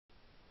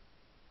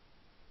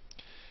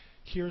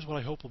Here's what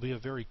I hope will be a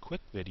very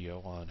quick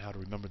video on how to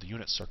remember the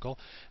unit circle.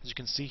 As you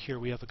can see here,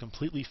 we have a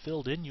completely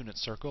filled in unit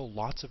circle,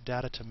 lots of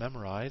data to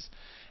memorize,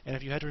 and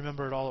if you had to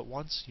remember it all at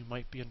once, you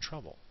might be in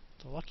trouble.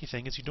 The lucky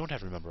thing is you don't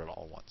have to remember it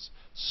all at once.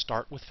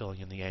 Start with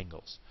filling in the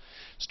angles.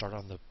 Start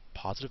on the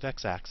positive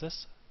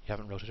x-axis. You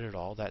haven't rotated at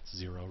all, that's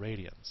 0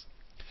 radians.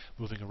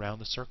 Moving around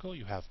the circle,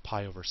 you have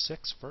pi over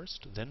 6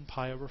 first, then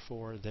pi over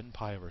 4, then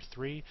pi over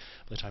 3.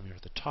 By the time you're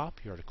at the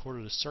top, you're at a quarter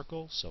of the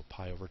circle, so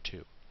pi over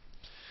 2.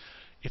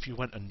 If you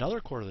went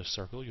another quarter of the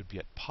circle, you'd be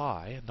at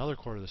pi. Another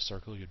quarter of the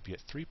circle, you'd be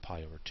at 3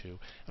 pi over 2.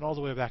 And all the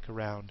way back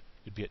around,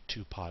 you'd be at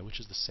 2 pi, which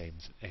is the same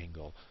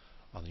angle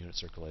on the unit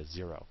circle as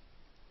 0.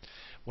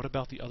 What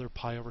about the other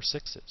pi over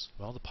 6's?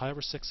 Well, the pi over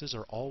 6's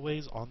are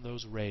always on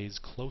those rays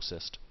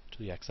closest to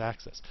the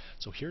x-axis.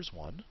 So here's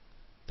one.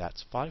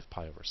 That's 5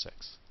 pi over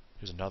 6.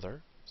 Here's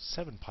another.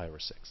 7 pi over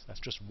 6.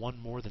 That's just one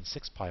more than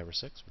 6 pi over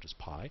 6, which is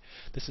pi.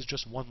 This is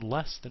just one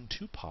less than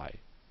 2 pi.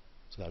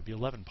 So that would be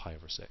 11 pi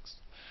over 6.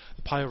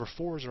 The pi over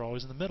 4's are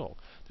always in the middle.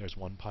 There's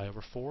 1 pi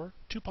over 4.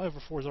 2 pi over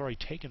 4 is already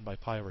taken by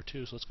pi over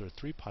 2, so let's go to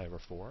 3 pi over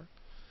 4,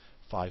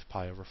 5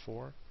 pi over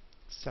 4,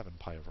 7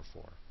 pi over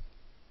 4.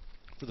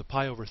 For the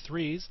pi over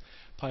 3's,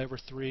 pi over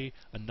 3,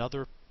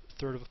 another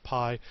third of a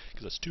pi,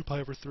 because it's 2 pi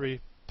over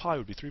 3. Pi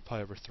would be 3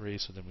 pi over 3,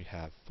 so then we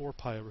have 4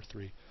 pi over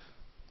 3,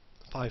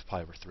 5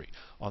 pi over 3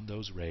 on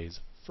those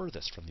rays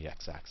furthest from the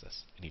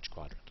x-axis in each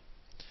quadrant.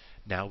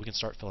 Now we can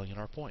start filling in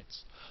our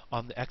points.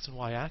 On the x and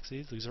y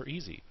axes, these are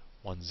easy.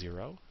 1,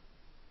 0,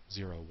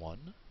 0,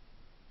 1,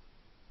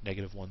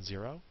 negative 1,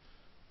 0,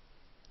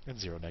 and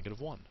 0,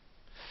 negative 1.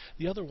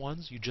 The other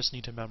ones you just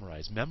need to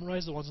memorize.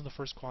 Memorize the ones in the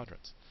first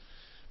quadrants.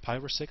 Pi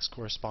over 6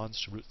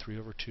 corresponds to root 3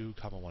 over 2,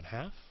 comma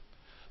 1/2.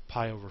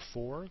 Pi over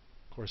 4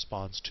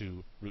 corresponds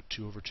to root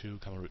 2 over 2,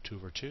 comma root 2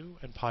 over 2.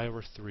 And pi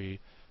over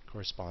 3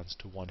 corresponds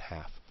to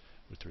 1/2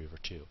 root 3 over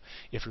 2.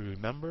 If you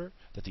remember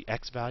that the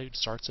x value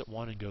starts at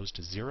 1 and goes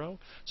to 0,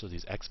 so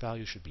these x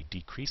values should be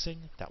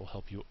decreasing, that will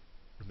help you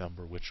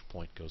remember which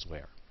point goes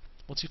where.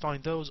 Once you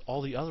find those,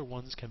 all the other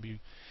ones can be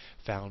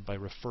found by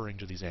referring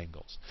to these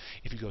angles.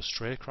 If you go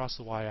straight across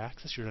the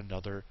y-axis, you're at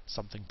another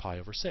something pi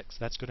over 6.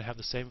 That's going to have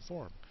the same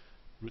form,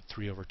 root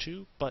 3 over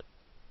 2, but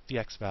the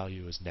x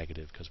value is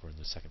negative because we're in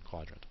the second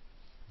quadrant.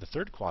 The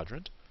third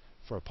quadrant,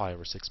 for a pi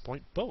over 6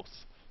 point,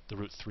 both the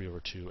root 3 over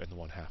 2 and the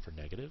 1/2 are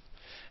negative.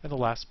 And the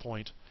last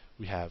point,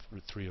 we have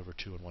root 3 over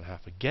 2 and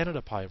 1/2 again at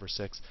a pi over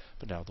 6,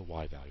 but now the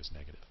y value is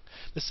negative.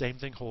 The same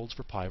thing holds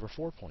for pi over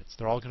 4 points.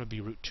 They're all going to be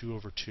root 2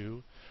 over 2,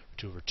 root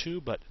 2 over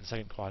 2, but in the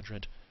second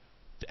quadrant,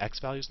 the x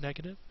value is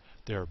negative.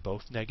 They are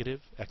both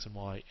negative, x and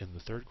y, in the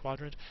third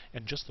quadrant,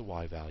 and just the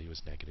y value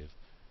is negative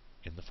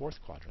in the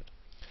fourth quadrant.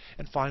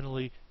 And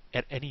finally,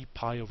 at any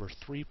pi over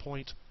 3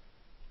 point,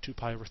 2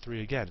 pi over 3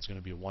 again is going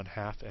to be a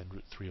 1/2 and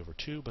root 3 over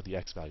 2, but the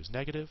x value is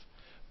negative.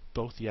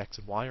 Both the x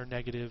and y are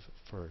negative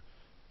for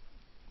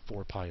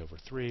 4 pi over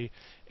 3,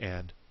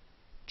 and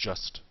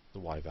just the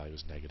y value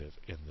is negative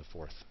in the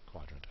fourth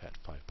quadrant at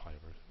 5 pi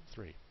over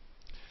 3.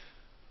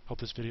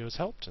 Hope this video has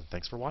helped, and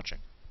thanks for watching.